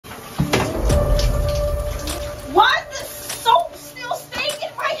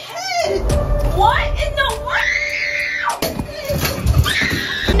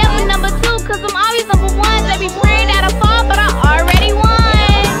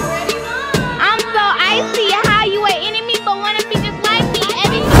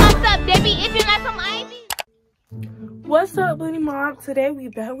vlog. Today we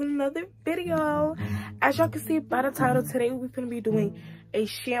back with another video. As y'all can see by the title, today we're gonna be doing a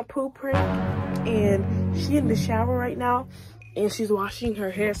shampoo prank, and she in the shower right now and she's washing her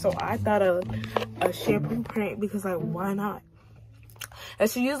hair, so I thought of a shampoo prank because, like, why not? And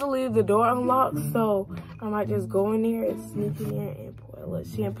she usually leave the door unlocked, so I might just go in there and sneak in there and pour a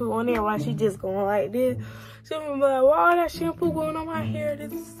little shampoo on there while she just going like this. She'll be like, why that shampoo going on my hair,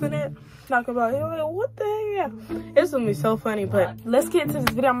 this and that. Talk about it, like, what the hell? It's gonna be so funny. But let's get into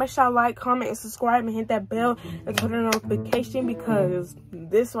this video. Make sure y'all like, comment, and subscribe, and hit that bell and turn on notification, because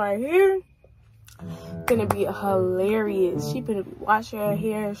this right here gonna be hilarious. She gonna be washing her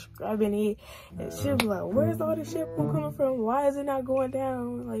hair, scrubbing it, and she'll be like, where's all this shampoo coming from? Why is it not going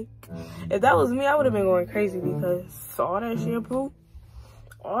down? Like, if that was me, I would have been going crazy, because all that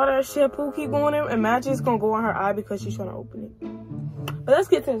shampoo keep going in. Imagine it's gonna go in her eye because she's trying to open it. But let's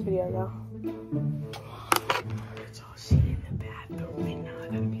get to this video, y'all. She in the bathroom right now.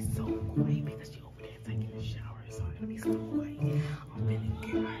 It's gonna be so quiet because she over there taking a shower, so it's gonna be so quiet. I'm gonna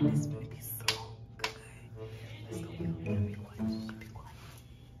get her. This is gonna be so good. Let's go. Be quiet. Be quiet.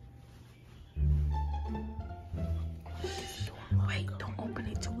 Wait, don't open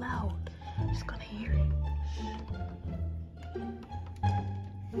it too loud. She's gonna hear it.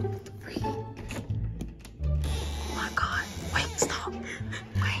 Freak. Oh my god. Wait, stop. Wait.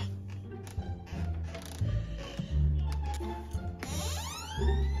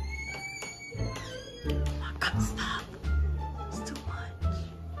 Oh my god, stop. It's too much.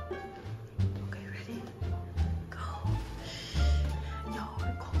 Okay, ready? Go. Y'all,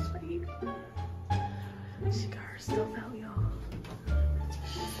 her clothes right here. She got her stuff out, y'all.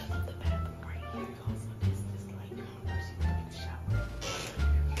 She's in the bathroom right here, y'all. So this is like where she's in the shower.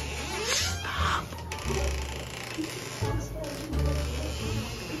 Stop. Let's go.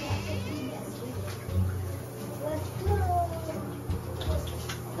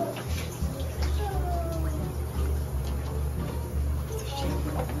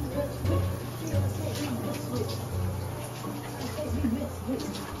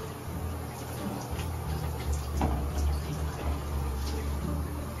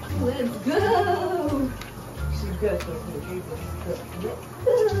 She's good.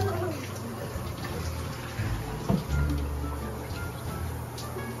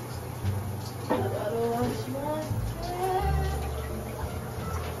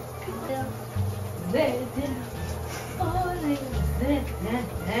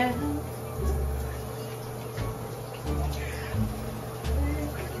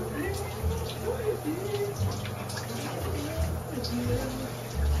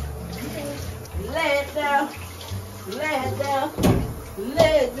 Lay it down, lay it down,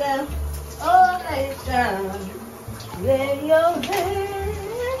 lay it down, oh, lay it down, lay your head,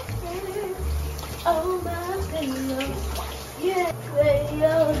 oh my pillow, yeah, lay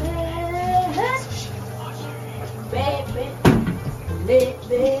your head, baby,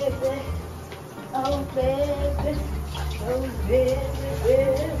 baby, oh baby, oh baby,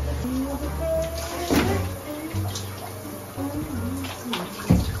 baby.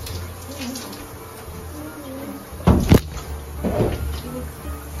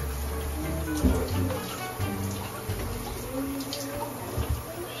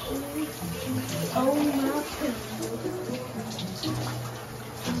 Oh my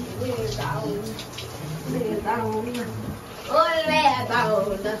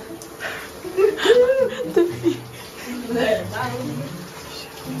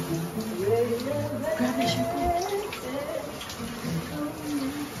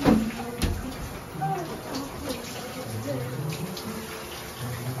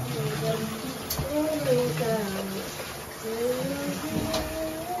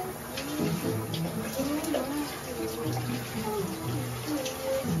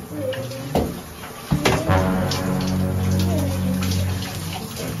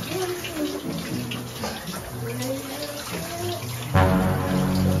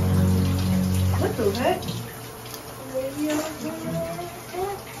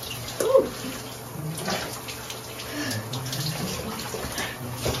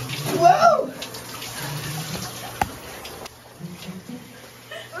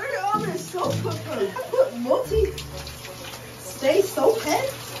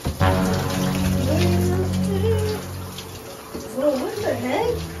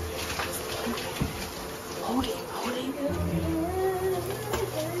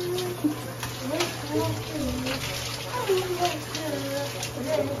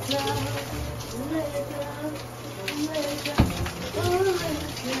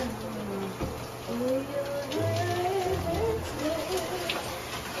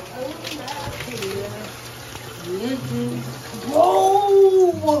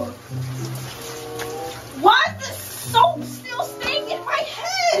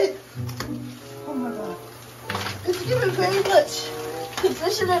very much.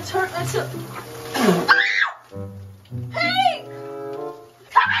 Conditioner turned into... Hey!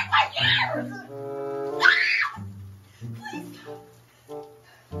 Come back my ears! Please.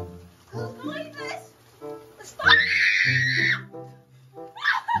 Who's doing this? Stop!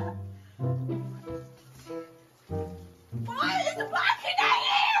 What is blocking that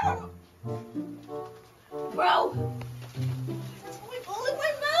hair? Bro. It's going all in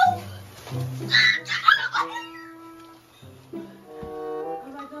my mouth. Oh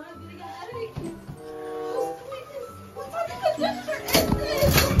my god, I'm getting a headache. Who's doing this? What type of conditioner is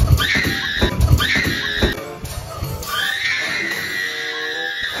this?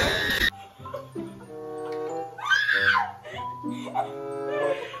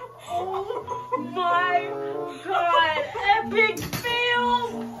 Oh my god, epic fail!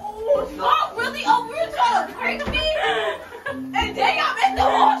 Y'all really over here trying to prank me? And then y'all made the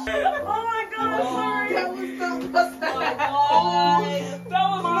whole shit. Oh my god, I'm sorry. That was so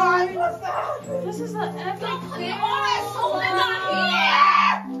This is an epic Don't put fail. all that soul in my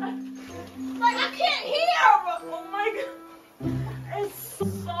ear! Like I can't hear! Oh my god. It's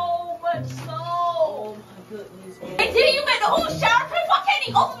so much soul. Oh my goodness. And then you made the whole shower cream. Why can't he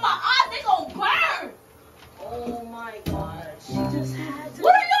open my eyes? They gonna burn! Oh my god. She just had to.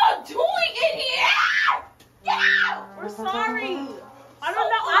 What are y'all doing in here? Get out! We're sorry. I So don't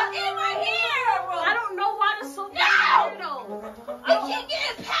know. what's in my hair? I don't know why the soap is No! here though. I keep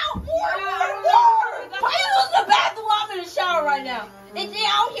getting pound more. Why you in the bathroom while I'm in the shower right now? And then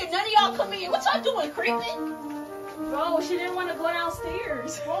out here, none of y'all come in. What y'all doing, creeping? Bro, she didn't want to go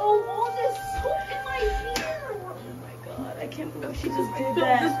downstairs. Bro, all this soap in my hair. Oh my god, I can't believe she just did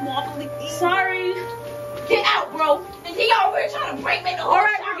that. This wobbly thing. Sorry. Get out, bro. And then y'all were trying to break me the whole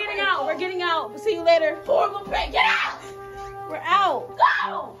Alright, shower we're getting cream. out. We're getting out. See you later. Horrible prank. Get out. We're out.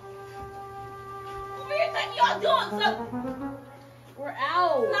 Go. Over here thinking y'all doing something. We're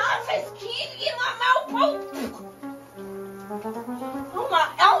out. Nonsense. Can you get my mouth, bro? Oh my,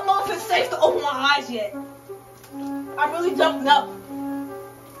 I don't know if it's safe to open my eyes yet. I really don't know.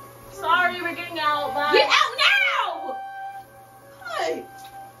 Sorry, we're getting out. Bye. Get out now! Hey.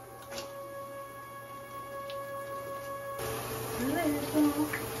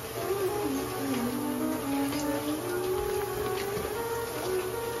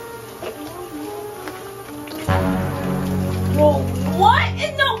 Whoa, what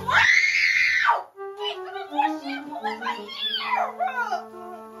in the world? Wait, some more shampoo in my hair, bro.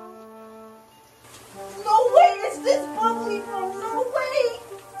 No way, is this bubbly, bro? No way.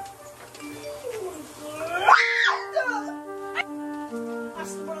 I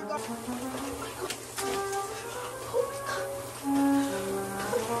swear to God. Oh my God.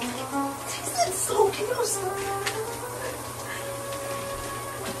 This is so gross.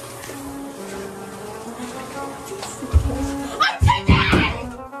 I'm taking it!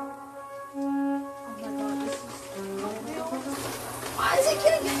 Oh my God, this is so real. Why is it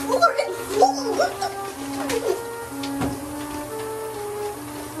getting fuller and fuller? What the?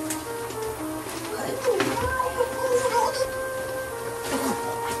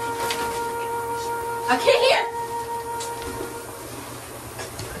 I can't hear.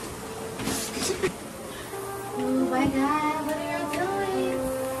 Oh my God, what are you doing?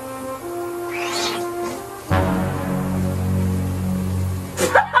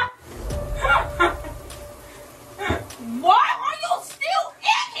 Why are you still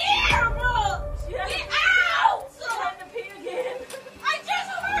in here, bro? Get out! She had to pee again. I just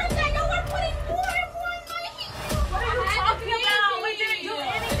heard that y'all were putting more and more in my hair. What are you talking about? We didn't do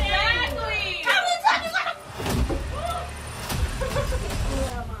anything. Exactly. How many times you gotta... Get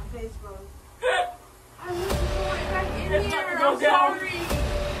out of my face, bro. I was going back in here. I'm sorry.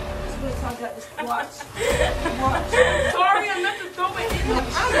 Just wait till I got this. Watch. Watch. Sorry, I meant to throw it in.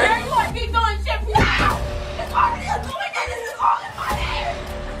 I'm sure you want me doing shampoo now. It's already doing that. This is all in my hair.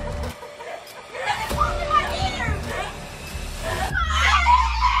 This is all in my hair.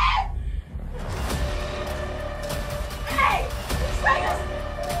 Hey, stay us.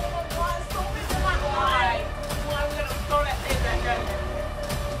 Oh my god, soap is in my eye. Well, I'm gonna throw that thing back at her.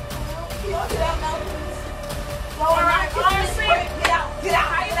 Y'all get out now, please. Alright, honestly. Get out. Get out.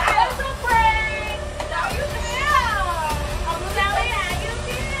 Get out. It's a prank. How you feel? I'm Sally, how you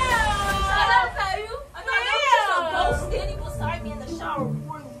feel? Shut up, tell you. I know there was just a ghost standing beside me in the shower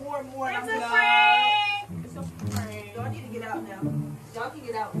pouring more and more. It's a prank. It's a prank. Y'all need to get out now. Y'all can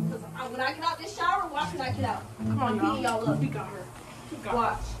get out because when I get out this shower, watch when I get out. Come on, I'm beating y'all up. We got her. We got her.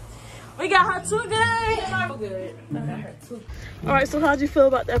 Watch. We got her too good. Good. I got her too. All right, so how'd you feel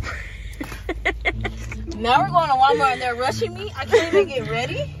about that prank? Now we're going to Walmart and they're rushing me. I can't even get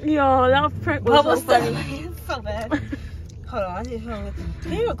ready. Yo, that prank was so Bubble funny. funny. It's so bad. Hold on, I need help.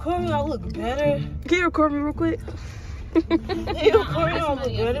 Can you record me? I look better. Can you record me real quick? Can you record me? I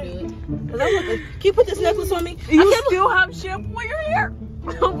look better. Can you put this necklace on me? You still have shampoo in your hair?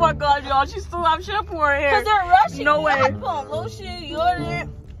 Oh my god, y'all, she still have shampoo in her hair. Cause they're rushing. No way. I put on lotion, deodorant.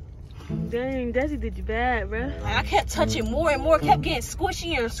 Dang, Dezy did you bad, bruh. I kept touching more and more, kept getting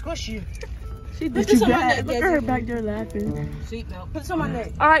squishier and squishier. She did you bad. Look at her back there laughing. See, no, put this on my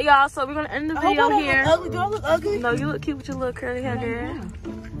neck. All right, y'all, so we're gonna end the video here. Ugly. Do I look ugly? No, you look cute with your little curly hair, girl.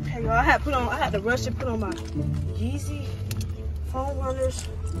 Hey, y'all, I had to rush and put on my Jazzy foam runners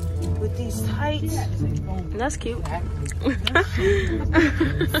with these tights. That's cute.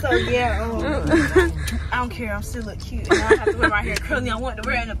 So yeah, I don't care. I'm still look cute, and I don't have to wear my hair curly. I want to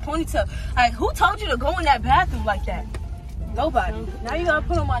wear it in a ponytail. Like, who told you to go in that bathroom like that? Nobody. Now you gotta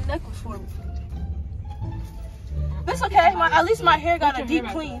put on my necklace for me. It's okay. At least my hair got a deep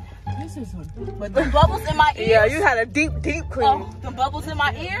clean. But the bubbles in my ears. Yeah, you had a deep clean. Oh, the bubbles in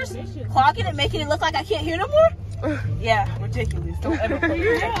my ears, clogging it, making it look like I can't hear no more. Yeah, ridiculous. Don't ever play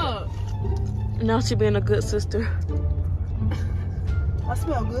with that. Now she being a good sister. I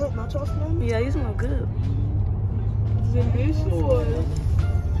smell good. Don't y'all smell me? Yeah, you smell good.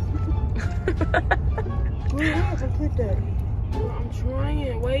 Where put that? I'm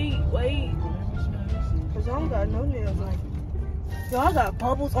trying. Wait. Cause I don't got no nails. Like, yo, I got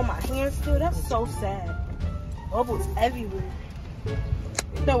bubbles on my hands still. That's so sad. Bubbles everywhere.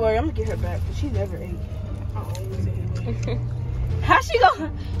 Don't worry, I'm gonna get her back. Cause she never ate. How she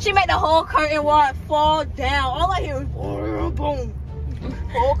go? She made the whole curtain rod fall down. All I hear is boom, boom.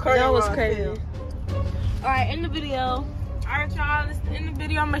 Whole curtain That was rod crazy. fell. All right, end the video. Alright, y'all, this is the end of the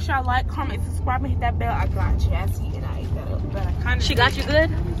video. Make sure y'all like, comment, subscribe, and hit that bell. I got Jazzy, and I ate that up. But I kind of She got you good?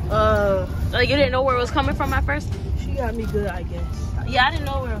 Like you didn't know where it was coming from at first? She got me good, I guess. Yeah, I didn't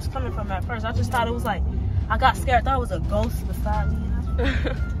know where it was coming from at first. I just thought it was like, I got scared. I thought it was a ghost beside me.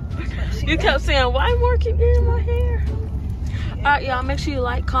 You kept saying, why more keep getting my hair? All right, y'all, make sure you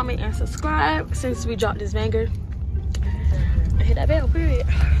like, comment, and subscribe since we dropped this banger. And hit that bell, period.